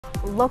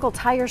Local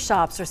tire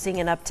shops are seeing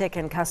an uptick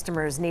in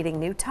customers needing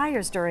new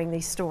tires during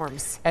these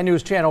storms. And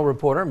News Channel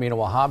reporter Mina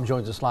Wahab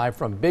joins us live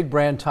from Big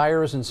Brand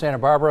Tires in Santa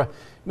Barbara.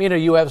 Mina,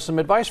 you have some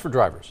advice for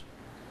drivers.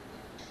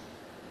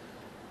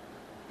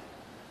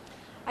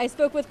 I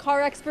spoke with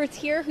car experts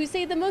here who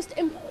say the most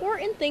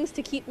important things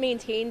to keep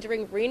maintained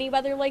during rainy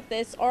weather like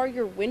this are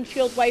your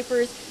windshield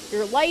wipers,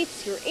 your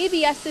lights, your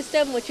ABS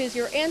system, which is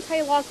your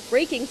anti-lock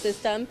braking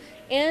system,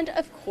 and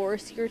of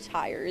course your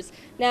tires.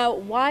 Now,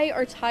 why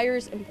are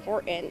tires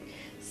important?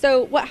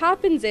 So what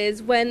happens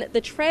is when the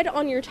tread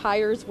on your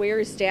tires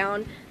wears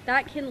down,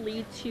 that can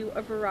lead to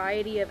a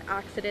variety of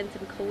accidents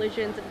and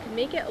collisions and can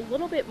make it a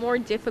little bit more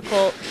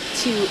difficult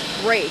to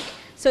brake.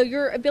 So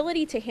your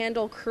ability to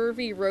handle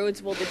curvy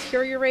roads will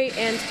deteriorate,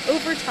 and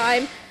over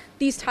time,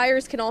 these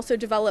tires can also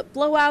develop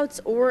blowouts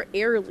or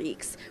air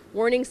leaks.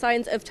 Warning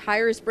signs of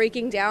tires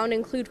breaking down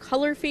include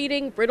color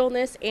fading,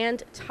 brittleness,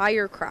 and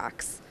tire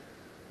cracks.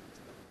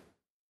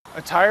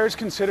 A tire is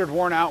considered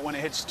worn out when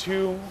it hits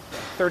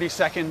 30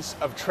 seconds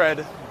of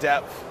tread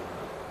depth.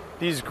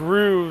 These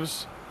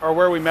grooves are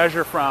where we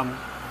measure from,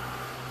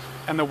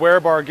 and the wear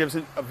bar gives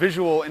a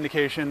visual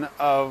indication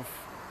of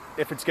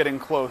if it's getting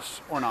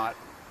close or not.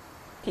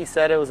 He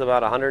said it was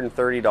about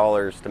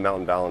 $130 to mount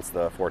and balance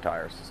the 4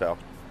 tires, so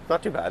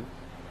not too bad.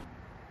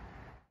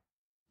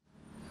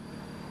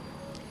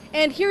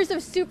 And here's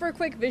a super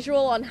quick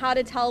visual on how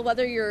to tell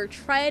whether your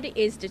tread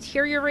is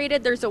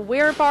deteriorated. There's a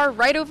wear bar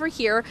right over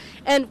here,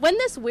 and when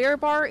this wear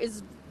bar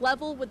is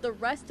level with the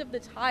rest of the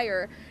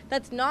tire,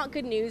 that's not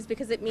good news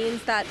because it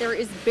means that there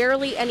is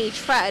barely any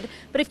tread.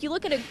 But if you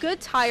look at a good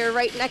tire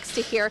right next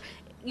to here,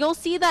 you'll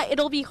see that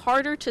it'll be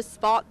harder to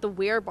spot the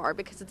wear bar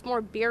because it's more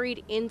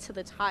buried into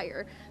the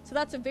tire. So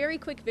that's a very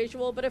quick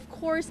visual, but of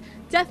course,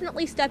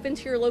 definitely step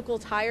into your local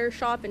tire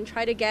shop and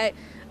try to get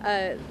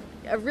a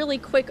really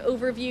quick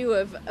overview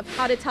of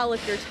how to tell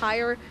if your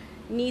tire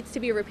needs to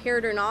be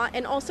repaired or not.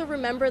 And also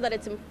remember that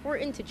it's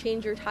important to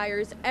change your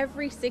tires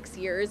every 6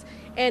 years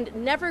and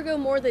never go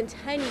more than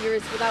 10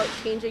 years without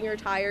changing your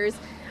tires.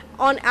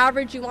 On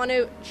average, you want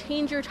to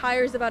change your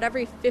tires about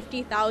every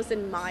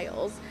 50,000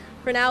 miles.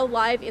 For now,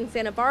 live in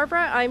Santa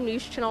Barbara, I'm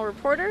News Channel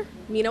reporter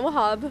Mina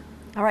Wahab.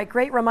 All right,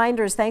 great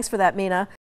reminders. Thanks for that, Mina.